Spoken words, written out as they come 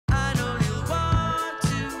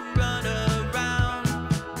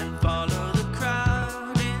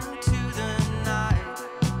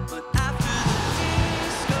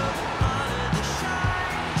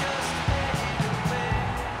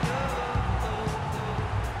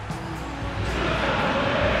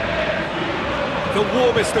The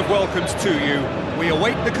warmest of welcomes to you. We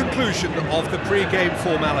await the conclusion of the pre-game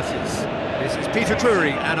formalities. This is Peter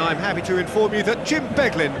Drury, and I'm happy to inform you that Jim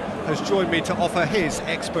Beglin has joined me to offer his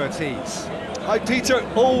expertise. Hi Peter,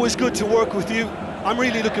 always good to work with you. I'm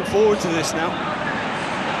really looking forward to this now.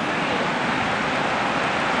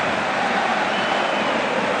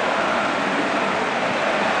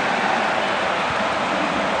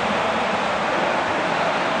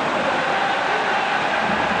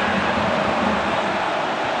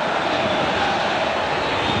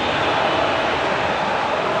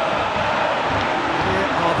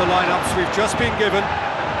 The lineups we've just been given.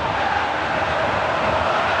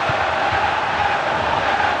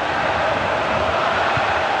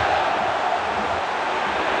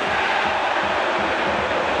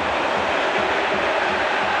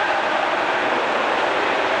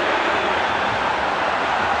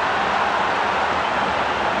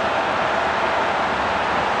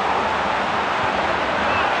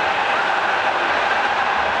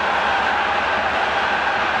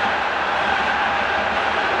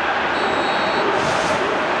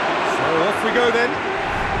 Go then.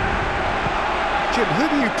 Jim, who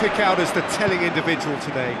do you pick out as the telling individual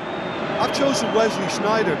today? I've chosen Wesley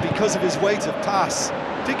Sneijder because of his weight of pass.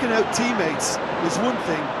 Picking out teammates is one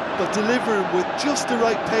thing, but delivering with just the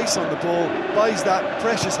right pace on the ball buys that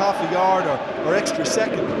precious half a yard or extra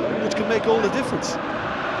second, which can make all the difference.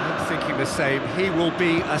 I'm thinking the same. He will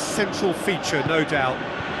be a central feature, no doubt.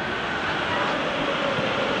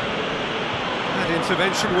 That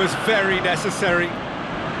intervention was very necessary.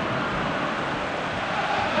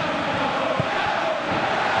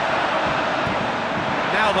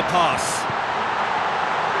 Now the pass.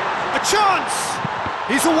 A chance!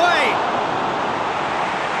 He's away!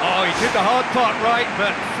 Oh, he did the hard part right,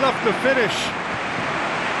 but fluffed the finish.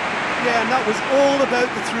 Yeah, and that was all about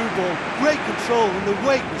the through ball. Great control, and the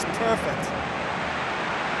weight was perfect.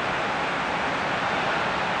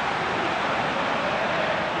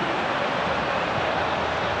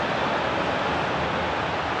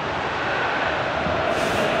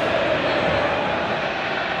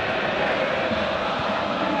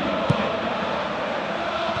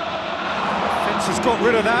 Has got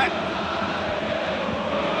rid of that.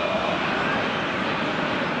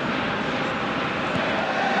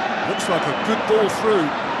 Looks like a good ball through.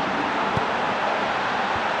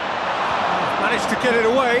 Managed to get it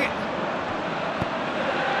away.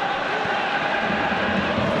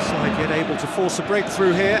 The side yet able to force a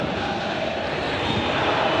breakthrough here.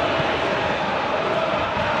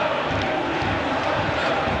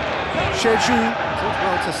 Jeju did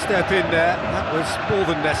well to step in there. That was more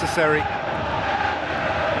than necessary.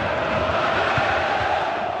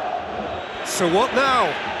 So what now?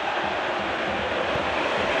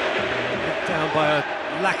 Let down by a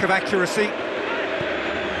lack of accuracy.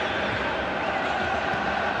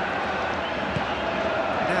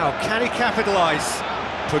 Now, can he capitalise?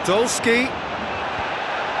 Podolski. Well,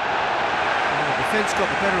 the defence got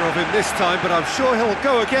the better of him this time, but I'm sure he'll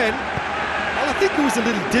go again. Well, I think it was a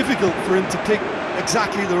little difficult for him to pick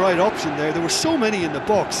exactly the right option there. There were so many in the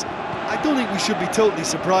box. I don't think we should be totally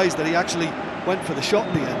surprised that he actually went for the shot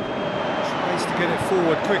in the end. To get it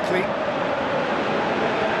forward quickly.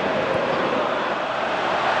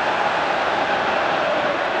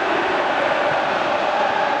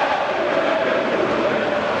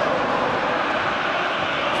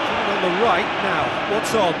 On the right now,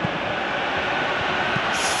 what's on?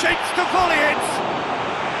 Shakes to volley it!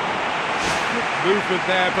 Good movement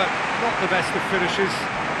there, but not the best of finishes.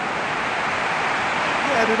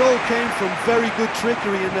 Yeah, and it all came from very good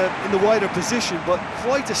trickery in the wider position, but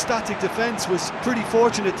quite a static defence. Was pretty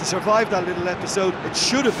fortunate to survive that little episode. It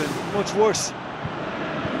should have been much worse.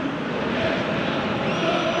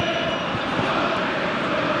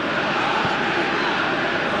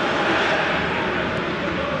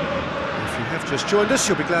 If you have just joined us,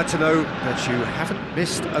 you'll be glad to know that you haven't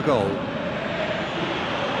missed a goal.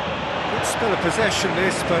 Good spell of possession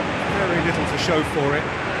this, but very little to show for it.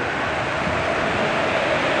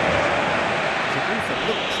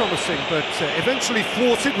 Looked promising, but eventually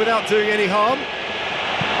thwarted without doing any harm.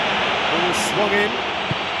 Ball swung in.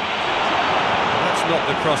 That's not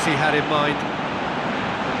the cross he had in mind.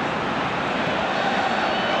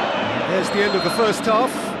 And there's the end of the first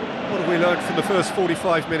half. What have we learned from the first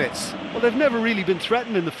 45 minutes? Well, they've never really been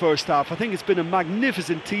threatened in the first half. I think it's been a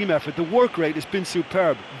magnificent team effort. The work rate has been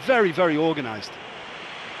superb. Very, very organised.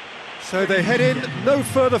 So they head in no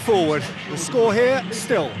further forward. The score here,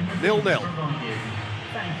 still 0-0.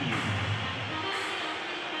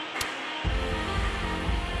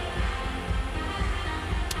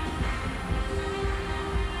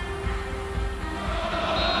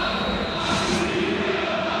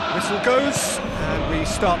 whistle goes, and we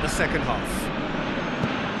start the second half.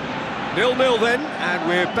 0-0 then, and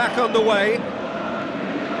we're back underway.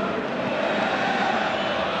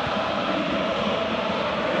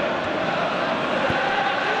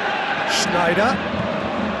 Schneider.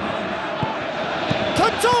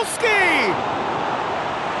 Podolski!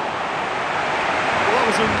 Well, that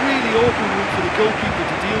was a really open one for the goalkeeper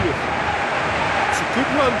to deal with. It's a good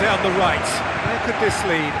run down the right. Where could this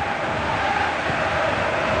lead?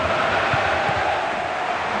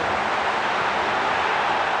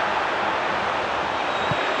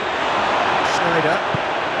 Schneider.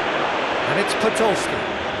 And it's Podolski.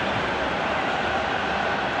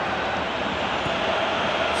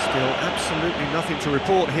 Still absolutely nothing to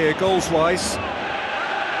report here, goals-wise.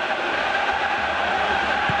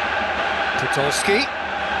 Podolski.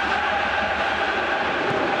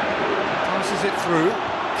 Passes it through.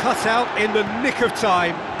 Cut out in the nick of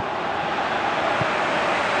time.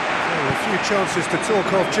 So a few chances to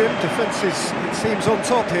talk of, Jim. Defence is, it seems, on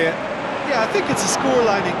top here. Yeah, I think it's a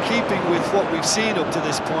scoreline in keeping with what we've seen up to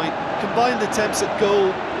this point. Combined attempts at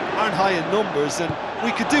goal aren't high in numbers, and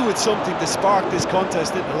we could do with something to spark this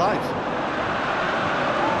contest into life.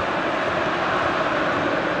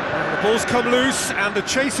 And the ball's come loose, and the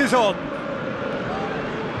chase is on.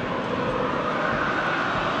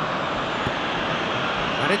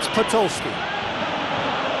 And it's Podolski.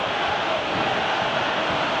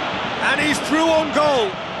 And he's through on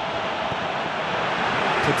goal.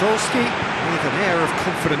 Podolski with an air of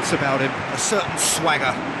confidence about him, a certain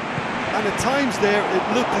swagger. And at times there,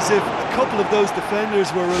 it looked as if a couple of those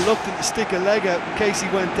defenders were reluctant to stick a leg out in case he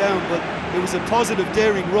went down, but it was a positive,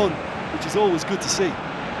 daring run, which is always good to see.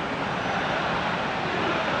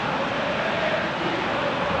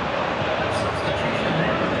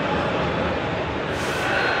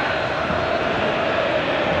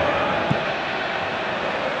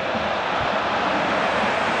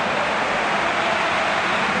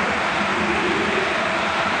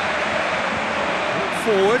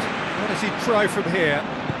 Forward, what does he try from here?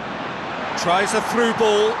 Tries a through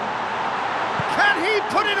ball. Can he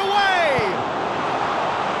put it away?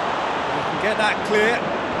 He can get that clear.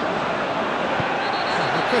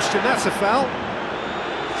 No question, that's a foul.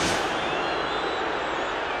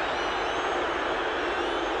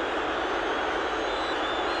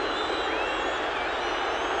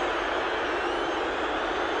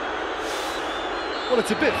 Well,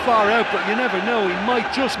 it's a bit far out, but you never know, he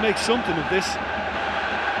might just make something of this.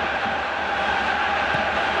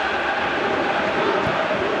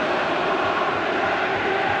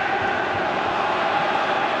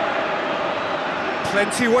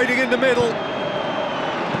 Plenty waiting in the middle.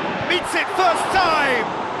 Meets it first time!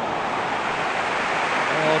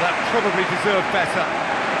 Oh, that probably deserved better.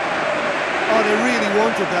 Oh, they really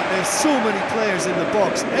wanted that. There's so many players in the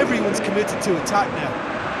box. Everyone's committed to attack now.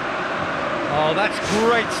 Oh, that's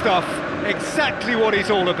great stuff. Exactly what he's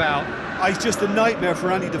all about. Oh, he's just a nightmare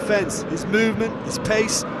for any defence. His movement, his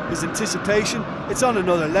pace, his anticipation, it's on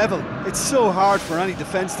another level. It's so hard for any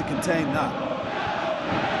defence to contain that.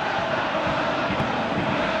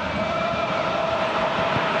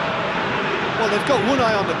 Well, they've got one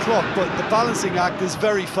eye on the clock, but the balancing act is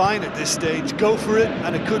very fine at this stage. Go for it,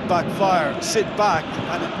 and it could backfire. Sit back,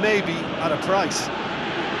 and it may be at a price.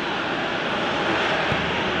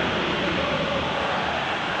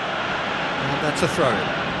 And that's a throw-in.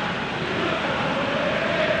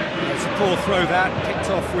 It's a poor throw that,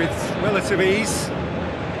 picked off with relative ease.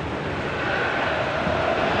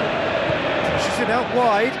 Pushes it out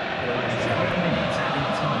wide.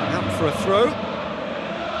 Out for a throw.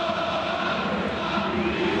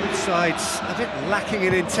 Sides a bit lacking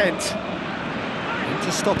in intent.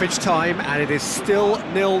 Into stoppage time, and it is still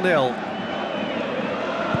 0-0.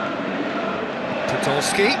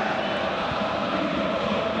 Podolski.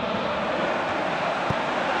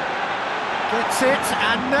 Gets it,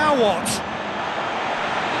 and now what?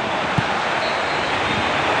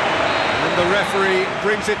 And the referee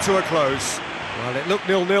brings it to a close. Well, it looked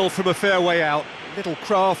 0-0 from a fair way out. Little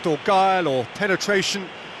craft or guile or penetration.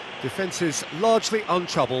 Defence is largely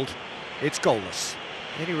untroubled. It's goalless.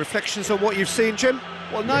 Any reflections on what you've seen, Jim?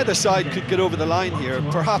 Well, neither side could get over the line here.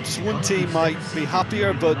 Perhaps one team might be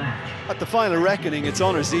happier, but at the final reckoning, it's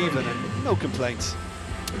honours even and no complaints.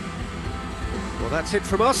 Well, that's it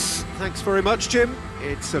from us. Thanks very much, Jim.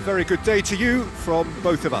 It's a very good day to you from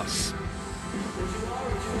both of us.